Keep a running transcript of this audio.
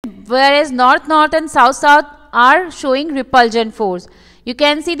whereas north and south are showing repulsion force. You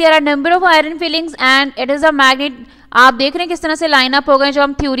can see there are number of iron fillings and it is a magnet. आप देख रहे हैं किस तरह से line up हो गए जो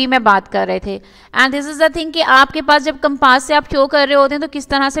हम थ्योरी में बात कर रहे थे. And this is the thing कि आपके पास जब कंपास से आप शो कर रहे होते हैं तो किस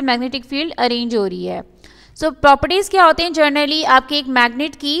तरह से मैग्नेटिक फील्ड अरेंज हो रही है. सो प्रॉपर्टीज क्या होते हैं जनरली आपके एक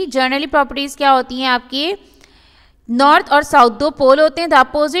मैग्नेट की जनरली प्रॉपर्टीज क्या होती हैं आपके नॉर्थ और साउथ दो पोल होते हैं. The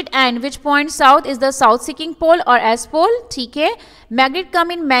opposite and which point south is the south seeking पोल और एस पोल. ठीक है. Magnet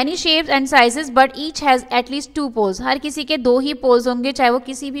come in many shapes and sizes but each has at least 2 poles. हर किसी के 2 ही पोल्स होंगे चाहे वो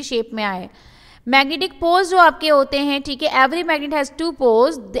किसी भी शेप में आए. मैग्नेटिक पोल्स जो आपके होते हैं ठीक है every magnet has 2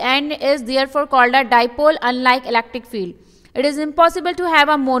 poles and is therefore called a dipole unlike electric field. It is impossible to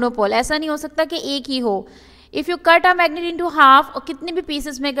have a monopole. ऐसा नहीं हो सकता कि एक ही हो. If you cut a magnet into half और कितने भी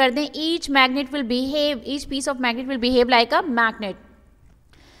पीसेस में कर दें each piece of magnet will behave like a magnet.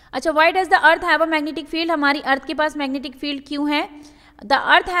 अच्छा, why does the earth have a magnetic field. हमारी अर्थ के पास मैग्नेटिक फील्ड क्यों है. The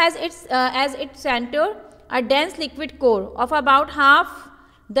earth has as its centre a dense liquid core of about half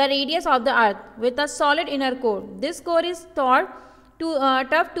the radius of the earth with a solid inner core. This core is thought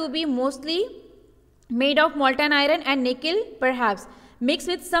tough to be mostly made of molten iron and nickel perhaps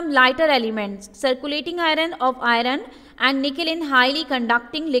mixed with some lighter elements. Circulating iron of iron and nickel in highly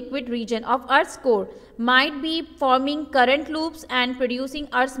conducting liquid region of earth's core might be forming current loops and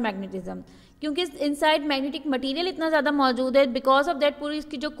producing earth's magnetism. क्योंकि inside magnetic material इतना ज़्यादा मौजूद है because of that पूरी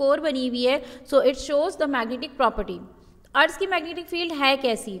इसकी जो core बनी हुई है so it shows the magnetic property. अर्थ की मैग्नेटिक फील्ड है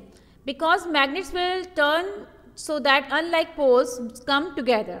कैसी. Because magnets will turn so that unlike poles come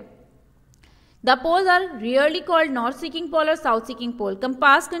together. The poles are rarely called north seeking पोल और south seeking pole.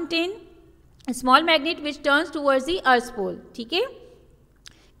 Compass contain small magnet which turns towards the earth पोल. ठीक है.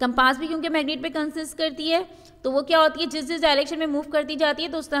 Compass भी क्योंकि magnet पे consist करती है तो वो क्या होती है जिस डायरेक्शन में मूव करती जाती है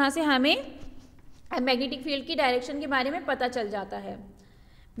तो उस तरह से हमें मैग्नेटिक फील्ड की डायरेक्शन के बारे में पता चल जाता है.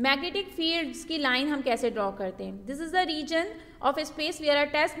 मैग्नेटिक फील्ड्स की लाइन हम कैसे ड्रॉ करते हैं. This is the reason of space where a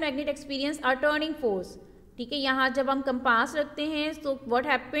test magnet experience a turning force. ठीक है. यहाँ जब हम कंपास रखते हैं तो व्हाट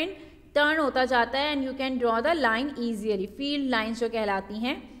हैपेंड टर्न होता जाता है and you can draw the line ईजियली. Field lines जो कहलाती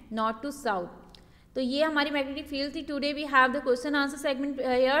हैं नॉर्थ टू साउथ. तो ये हमारी मैग्नेटिक फील्ड थी. Today we have the question answer segment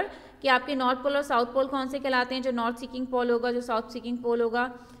here कि आपके नॉर्थ पोल और साउथ पोल कौन से कहलाते हैं. जो नॉर्थ सीकिंग पोल होगा जो साउथ सीकिंग पोल होगा.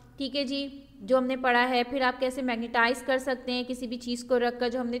 ठीक है जी. जो हमने पढ़ा है फिर आप कैसे मैग्नेटाइज कर सकते हैं किसी भी चीज़ को रखकर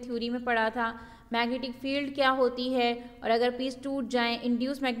जो हमने थ्योरी में पढ़ा था. मैग्नेटिक फील्ड क्या होती है और अगर पीस टूट जाए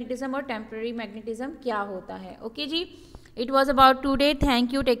इंड्यूस मैग्नेटिज्म और टेम्पररी मैग्नेटिज्म क्या होता है. Okay ji. It was about today.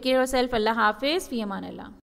 Thank you. Take care yourself. अल्लाह हाफिज़. फी अमान अल्लाह.